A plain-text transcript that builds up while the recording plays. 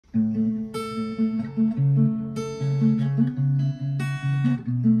The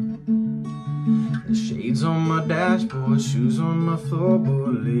shades on my dashboard, shoes on my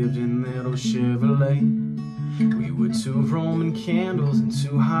floorboard, lived in that old Chevrolet. We were two Roman candles and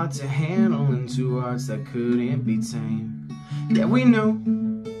too hot to handle, and two hearts that couldn't be tamed. Yeah, we knew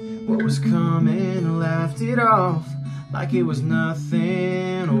what was coming and laughed it off like it was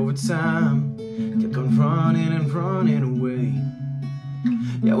nothing. Over time, kept on running and running away.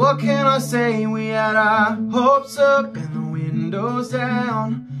 Yeah, what can I say? We had our hopes up and the windows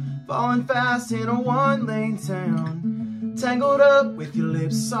down, falling fast in a one-lane town, tangled up with your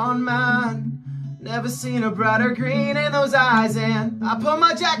lips on mine. Never seen a brighter green in those eyes, and I put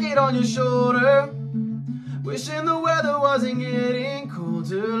my jacket on your shoulder, wishing the weather wasn't getting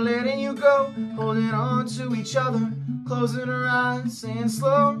colder, letting you go, holding on to each other, closing our eyes, saying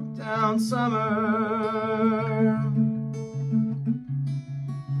slow down summer.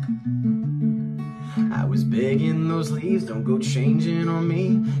 I was begging those leaves, don't go changing on me,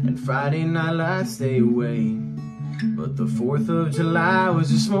 and Friday night lights stay away. But the 4th of July was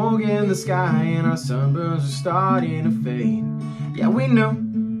just smoke in the sky, and our sunburns were starting to fade. Yeah, we knew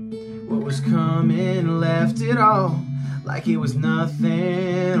what was coming, left it all like it was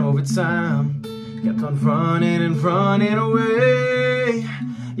nothing. Over time, kept on running and running away.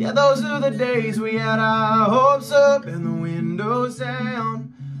 Yeah, those are the days we had our hopes up and the windows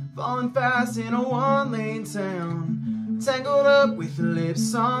down, falling fast in a one-lane town, tangled up with the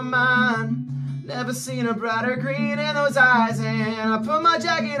lips on mine. Never seen a brighter green in those eyes, and I put my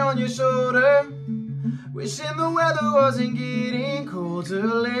jacket on your shoulder, wishing the weather wasn't getting colder,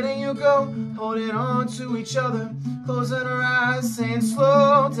 letting you go, holding on to each other, closing our eyes, saying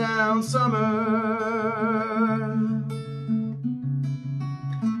slow down summer.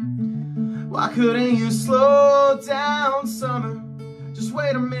 Why couldn't you slow down summer? Just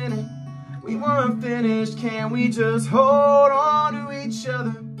wait a minute, we weren't finished. Can we just hold on to each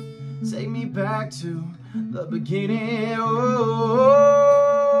other? Take me back to the beginning. Oh,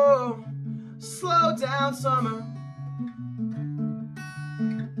 slow down summer.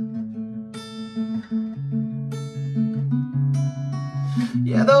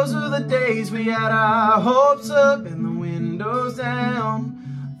 Yeah, those are the days we had our hopes up and the windows down,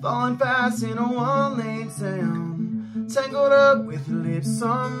 falling fast in a one-lane town, tangled up with lips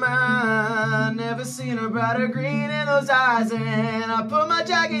on mine. Never seen a brighter green in those eyes, and I put my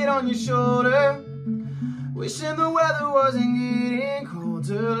jacket on your shoulder, wishing the weather wasn't getting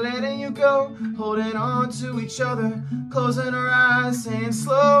colder, letting you go, holding on to each other, closing our eyes, saying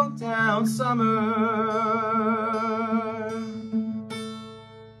slow down summer.